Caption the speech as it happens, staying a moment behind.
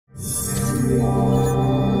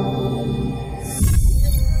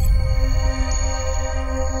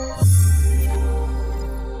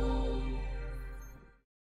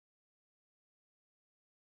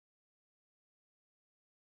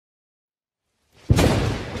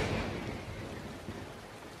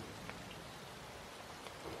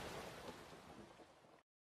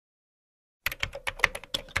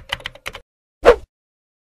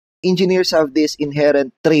engineers have this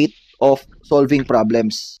inherent trait of solving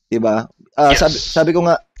problems, 'di ba? Sabi ko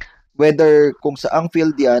nga, whether kung saang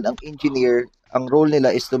field yan, ang engineer, ang role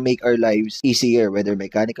nila is to make our lives easier, whether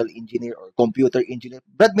mechanical engineer or computer engineer.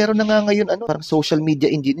 Brad, meron na nga ngayon parang social media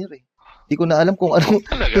engineer eh. Hindi ko na alam kung ano.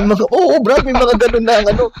 Brad, may mga ganun na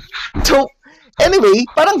So, anyway,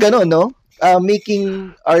 parang ganun, no?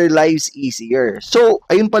 Making our lives easier. So,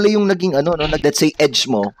 ayun pala yung naging let's say edge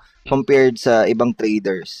mo compared sa ibang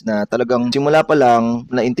traders na talagang simula pa lang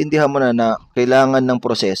naintindihan mo na kailangan ng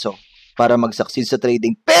proseso para mag-succeed sa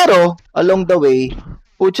trading. Pero, along the way,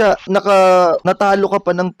 natalo ka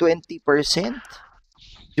pa ng 20%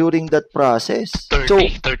 during that process.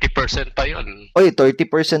 30% pa yun.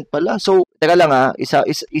 30% pala. So, teka lang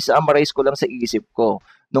isa-summarize ko lang sa isip ko.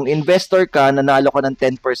 Nung investor ka, nanalo ka ng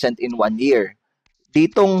 10% in 1 year.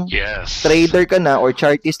 Ditong trader ka na or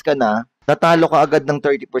chartist ka na, natalo ka agad ng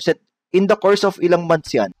 30%. In the course of ilang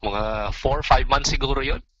months yan? Mga 4-5 months siguro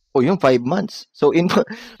yun. Yung 5 months. So, in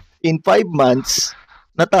 5 months,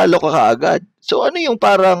 natalo ka kaagad. So, ano yung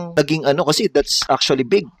parang naging kasi that's actually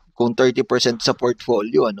big. Kung 30% sa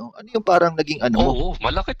portfolio, ano yung parang naging Oo,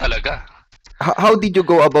 malaki talaga. How did you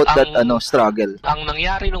go about that struggle? Ang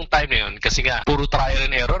nangyari nung time na yun, kasi nga, puro trial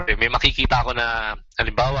and error. May makikita ko na,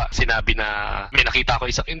 halimbawa, sinabi na, may nakita ko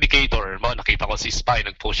isang indicator, nakita ko si SPY,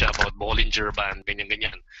 nag-post siya about Bollinger Band,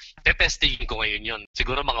 ganyan-ganyan. Tetestingin ko ngayon yun.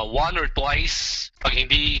 Siguro mga 1 or twice, pag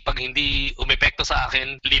hindi umepekto sa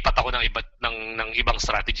akin, lipat ako ng ibang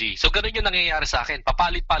strategy. So, ganun yung nangyayari sa akin.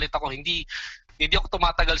 Papalit-palit ako, hindi ako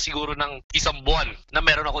tumatagal siguro ng isang buwan na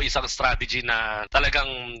meron ako isang strategy na talagang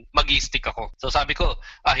mag-i-stick ako. So sabi ko,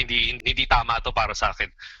 hindi tama to para sa akin.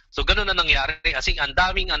 So ganun na nangyari. Kasi ang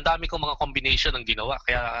dami kong mga combination ng ginawa.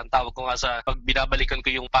 Kaya ang tawag ko nga pag binabalikan ko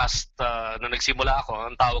yung past na nagsimula ako,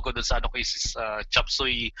 ang tawag ko dun sa is chop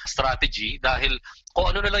suey strategy dahil kung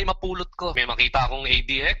ano na lang yung mapulot ko. May makita akong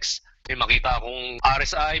ADX, may makita akong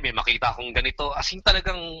RSI, may makita akong ganito. As in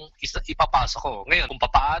talagang ipapasok ko. Ngayon, kung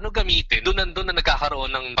paano gamitin, doon na nagkakaroon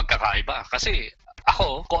ng pagkakaiba. Kasi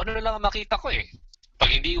ako, kung ano na lang ang makita ko eh.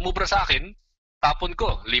 Pag hindi umubra sa akin, tapon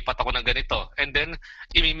ko, lipat ako ng ganito. And then,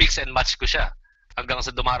 imi-mix and match ko siya. Hanggang sa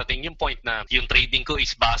dumarating yung point na yung trading ko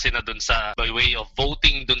is base na dun sa by way of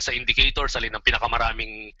voting dun sa indicators, alin ang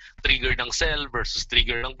pinakamaraming trigger ng sell versus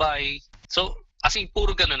trigger ng buy. So, as in,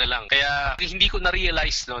 puro gano'n na lang. Kaya hindi ko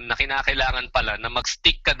na-realize noon na kinakailangan pala na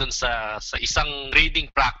mag-stick ka dun sa isang trading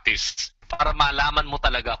practice para malaman mo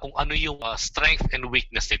talaga kung ano yung strength and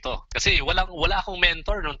weakness nito. Kasi wala akong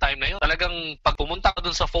mentor noong time na yun. Talagang pag pumunta ka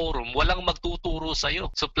dun sa forum, walang magtuturo sa'yo.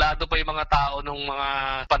 Suplado pa yung mga tao nung mga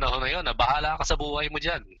panahon na yun na bahala ka sa buhay mo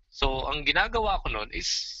dyan. So, ang ginagawa ko noon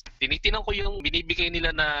is tinitinan ko yung binibigay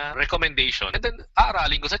nila na recommendation and then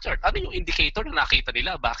aaralin ko sa chart. Ano yung indicator na nakita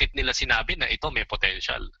nila? Bakit nila sinabi na ito may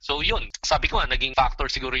potential? So, yun. Sabi ko nga, naging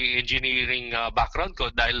factor siguro yung engineering background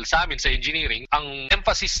ko dahil sa amin sa engineering, ang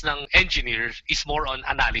emphasis ng engineer is more on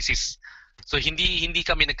analysis. So hindi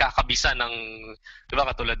kami nagkakabisa ng, di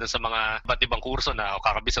ba, katulad ng sa mga iba't ibang kurso na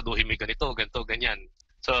kakabisaduhin mo ganito, ganyan.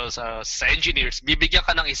 So sa engineers, bibigyan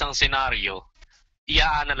ka ng isang scenario,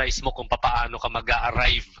 i-analyze mo kung paano ka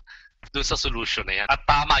mag-arrive doon sa solution na yan. At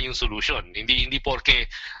tama yung solution. Hindi porke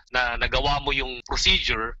na nagawa mo yung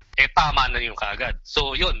procedure, tama na yung kaagad.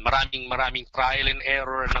 So yun, maraming trial and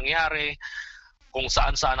error nangyari. Kung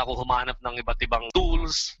saan ako humanap ng iba't ibang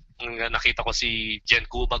tools. Nakita ko si Jen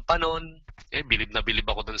Kubag pa noon. Bilib na bilib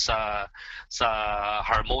ako dun sa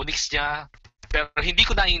harmonics niya. Pero hindi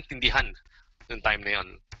ko naiintindihan yung time na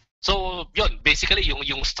yun. So, yun, basically,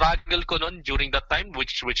 yung struggle ko noon during that time,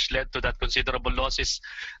 which led to that considerable losses,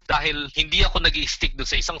 dahil hindi ako nag-i-stick dun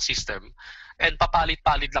sa isang system, and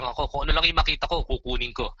papalit-palit lang ako. Kung ano lang yung makita ko,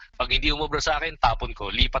 kukunin ko. Pag hindi umubra sa akin, tapon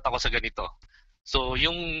ko. Lipat ako sa ganito. So,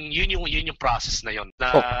 yun yung process na yun.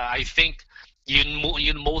 Na I think, yun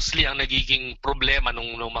mostly ang nagiging problema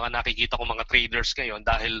nung mga nakikita ko mga traders ngayon,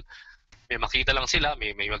 dahil may makita lang sila,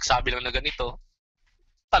 may magsabi lang na ganito,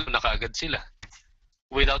 talo na kaagad sila.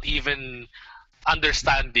 Without even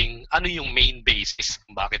understanding ano yung main basis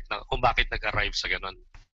kung bakit nag-arrive sa ganun.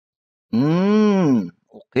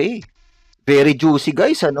 Okay. Very juicy,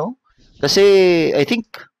 guys, ano? Kasi I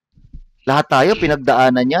think lahat tayo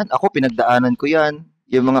pinagdaanan yan. Ako, pinagdaanan ko yan.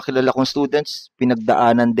 Yung mga kilala kong students,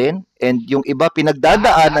 pinagdaanan din. And yung iba,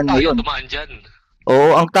 pinagdadaanan ngayon. Tumaan dyan.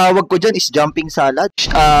 Oo, ang tawag ko dyan is jumping salad.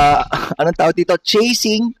 Anong tawag dito?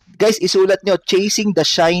 Chasing. Guys, isulat nyo, chasing the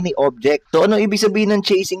shiny object. So, ano ibig sabihin ng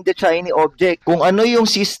chasing the shiny object? Kung ano yung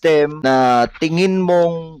system na tingin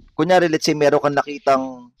mong, kunyari, let's say, meron kang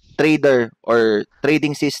nakitang trader or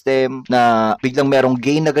trading system na biglang merong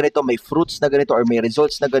gain na ganito, may fruits na ganito, or may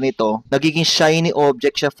results na ganito, nagiging shiny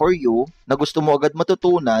object siya for you na gusto mo agad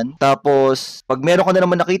matutunan. Tapos, pag meron ka na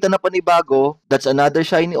naman nakita na panibago, that's another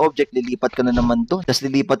shiny object, lilipat ka na naman doon. Tapos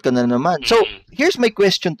lilipat ka na naman. So, here's my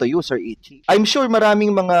question to you, Sir Ichi. I'm sure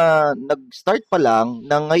maraming mga nag-start pa lang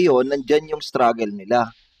na ngayon, nandyan yung struggle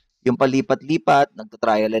nila. Yung palipat-lipat,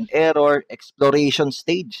 nagta-trial and error, exploration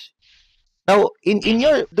stage. Now, in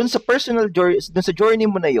your dun sa personal journey, dun sa journey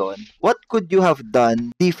mo na yon, what could you have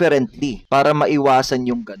done differently para maiwasan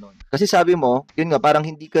yung ganun? Kasi sabi mo, yun nga, parang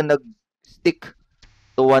hindi ka nag-stick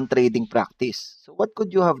to one trading practice. So, what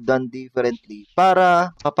could you have done differently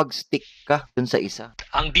para mapag-stick ka dun sa isa?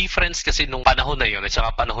 Ang difference kasi nung panahon na yun at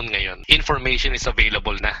saka panahon ngayon, information is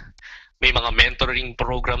available na. May mga mentoring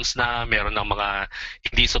programs na, meron ng mga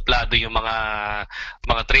hindi suplado yung mga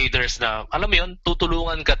traders na, alam mo yun,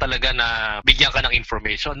 tutulungan ka talaga na bigyan ka ng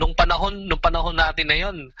information. Nung panahon natin na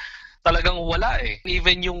yun, talagang wala eh.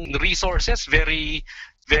 Even yung resources, very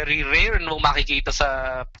very rare nung makikita sa,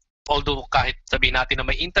 although kahit sabihin natin na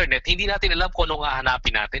may internet, hindi natin alam kung anong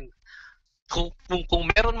hahanapin natin.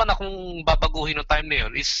 Kung meron man akong babaguhin ng time na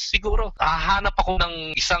yun, is siguro hahanap ako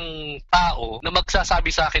ng isang tao na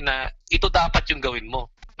magsasabi sa akin na ito dapat yung gawin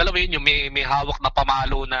mo. Alam mo yun, yung may hawak na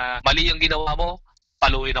pamalo na mali ang ginawa mo,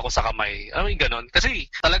 paluin ako sa kamay. Ano yung ganon? Kasi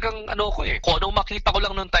talagang kung anong makita ko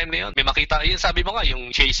lang noong time na yun, may makita, yun sabi mo nga,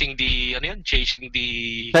 yung chasing the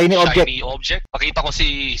shiny object. Makita ko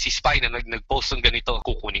si Spy na nag-post ng ganito,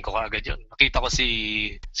 kukunin ko kaagad yun. Makita ko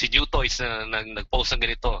si New Toys na nag-post ng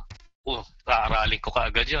ganito. Aaralin ko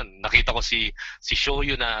kaagad yun. Nakita ko si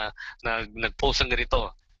Shoyu na nag-post ng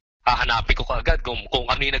ganito. Hahanapin ko kaagad kung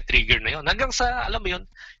ano yung nag-trigger na yun. Hanggang sa, alam mo yun,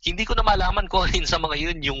 hindi ko na malaman kung alin sa mga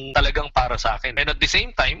yun yung talagang para sa akin. And at the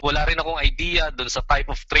same time, wala rin akong idea dun sa type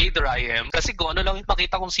of trader I am. Kasi kung ano lang yung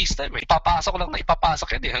makita kong system eh. Ipapasok lang na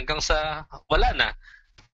ipapasok yun eh. Hanggang sa wala na.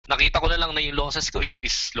 Nakita ko na lang na yung losses ko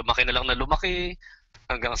is lumaki na lang na lumaki.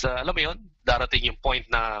 Hanggang sa, alam mo yun, darating yung point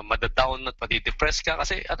na madadown at madidepress ka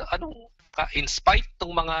kasi in spite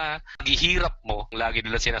ng mga paghihirap mo, lagi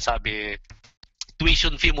nila sinasabi,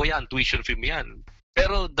 tuition fee mo yan.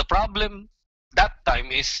 Pero the problem that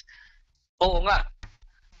time is, oo nga,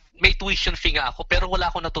 may tuition fee nga ako pero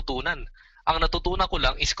wala akong natutunan. Ang natutunan ko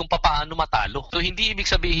lang is kung paano matalo. So, hindi ibig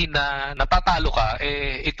sabihin na natatalo ka,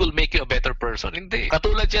 it will make you a better person. Hindi.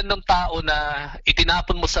 Katulad yan ng tao na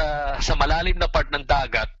itinapon mo sa malalim na part ng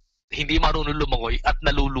dagat, hindi marunong lumangoy at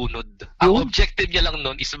nalulunod. Ang objective niya lang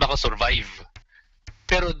nun is makasurvive.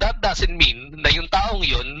 Pero that doesn't mean na yung taong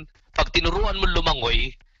yun, pag tinuruan mo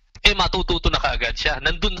lumangoy, matututo na kaagad siya.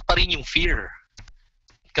 Nandun pa rin yung fear.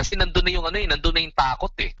 Kasi nandun na yung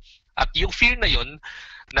takot eh. At yung fear na yun,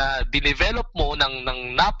 na dinevelop mo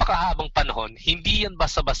ng napakahabang panahon, hindi yan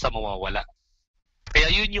basta-basta mawawala. Kaya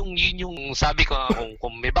yun yung sabi ko,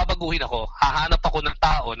 kung may babaguhin ako, hahanap ako ng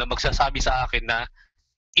tao na magsasabi sa akin na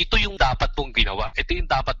ito yung dapat mong ginawa, ito yung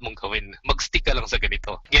dapat mong gawin, mag-stick ka lang sa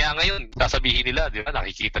ganito. Kaya ngayon, sasabihin nila, di ba,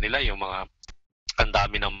 nakikita nila yung mga ang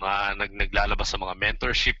dami ng mga naglalabas sa mga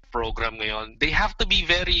mentorship program ngayon. They have to be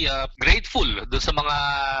very grateful doon sa mga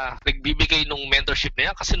nagbibigay ng mentorship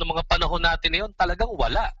na yan kasi noong mga panahon natin na yun, talagang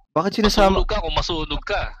wala. Bakit sinasama? Masunog ka kung masunog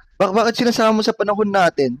ka. Bakit sinasama mo sa panahon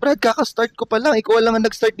natin? Brad, kakastart ko pa lang. Ikaw lang ang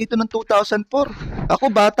nag-start dito ng 2004. Ako,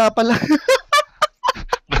 bata pa lang.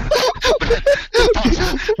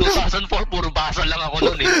 2004, puro basa lang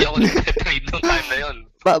ako noon. Hindi ako nag-trade noong time na yun.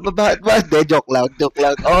 Joke lang.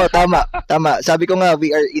 Oh, tama. Sabi ko nga,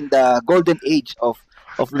 we are in the golden age of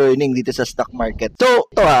learning dito sa stock market. So,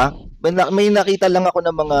 may nakita lang ako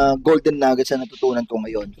ng mga golden nuggets na natutunan ko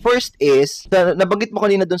ngayon. First is, nabanggit mo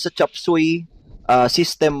kanina dun sa chop suey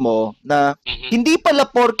system mo na hindi pala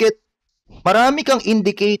porket marami kang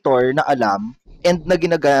indicator na alam and na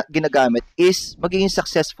ginagamit is magiging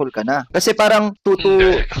successful ka na. Kasi parang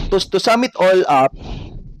to sum it all up,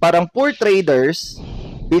 parang poor traders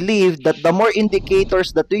believe that the more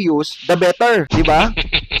indicators that you use, the better, di ba?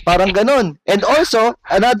 Parang ganun. And also,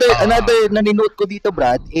 another na-note ko dito,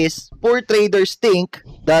 Brad, is poor traders think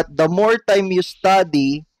that the more time you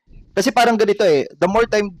study, kasi parang ganito the more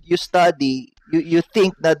time you study, you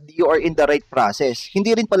think that you are in the right process.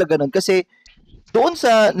 Hindi rin pala ganun kasi doon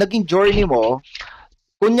sa naging journey mo,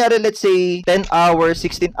 kunyari let's say 10 hours,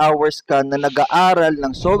 16 hours ka na nag-aaral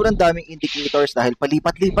ng sobrang daming indicators dahil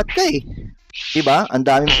palipat-lipat ka diba? Ang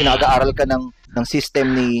daming pinag-aaral ka ng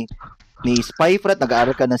system ni Spyfrat,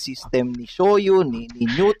 nag-aaral ka ng system ni Shoyu, ni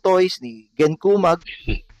New Toys, ni Genkumag.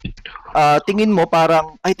 Tingin mo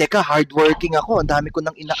parang, ay teka, hardworking ako, ang dami ko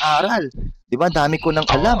nang inaaral. Diba? Ang dami ko nang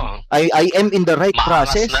alam. I am in the right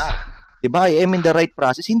process. 'Di ba? I am in the right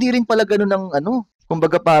process. Hindi rin pala ganun ang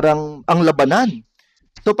kumbaga parang ang labanan.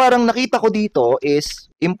 So parang nakita ko dito is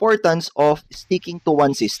importance of sticking to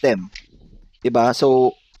one system. 'Di ba?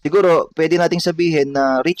 So siguro pwede nating sabihin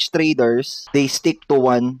na rich traders, they stick to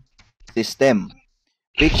one system.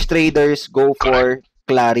 Rich traders go for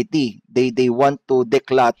clarity. They want to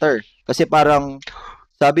declutter. Kasi parang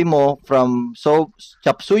sabi mo from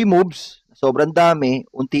chop suey moves, sobrang dami,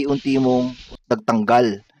 unti-unti mong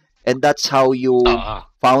nagtanggal. And that's how you Oo.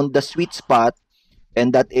 found the sweet spot,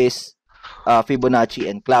 and that is Fibonacci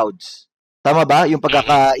and clouds. Tama ba yung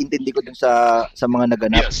pagkakaintindi ko dun sa mga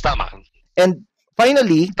naganap? Yes, tama. And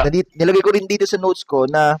finally, nilagay ko rin dito sa notes ko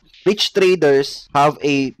na rich traders have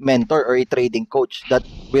a mentor or a trading coach that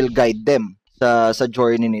will guide them sa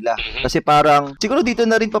journey nila. Kasi parang siguro dito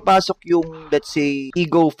na rin papasok yung, let's say,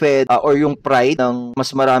 ego fed or yung pride ng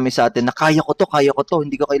mas marami sa atin na kaya ko to,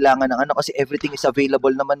 hindi ko kailangan ng kasi everything is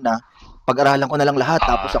available naman na. Pag-aralan ko na lang lahat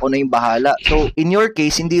tapos ako na yung bahala. So in your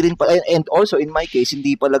case, hindi rin pala, and also in my case,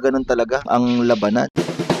 hindi pala ganun talaga ang labanan.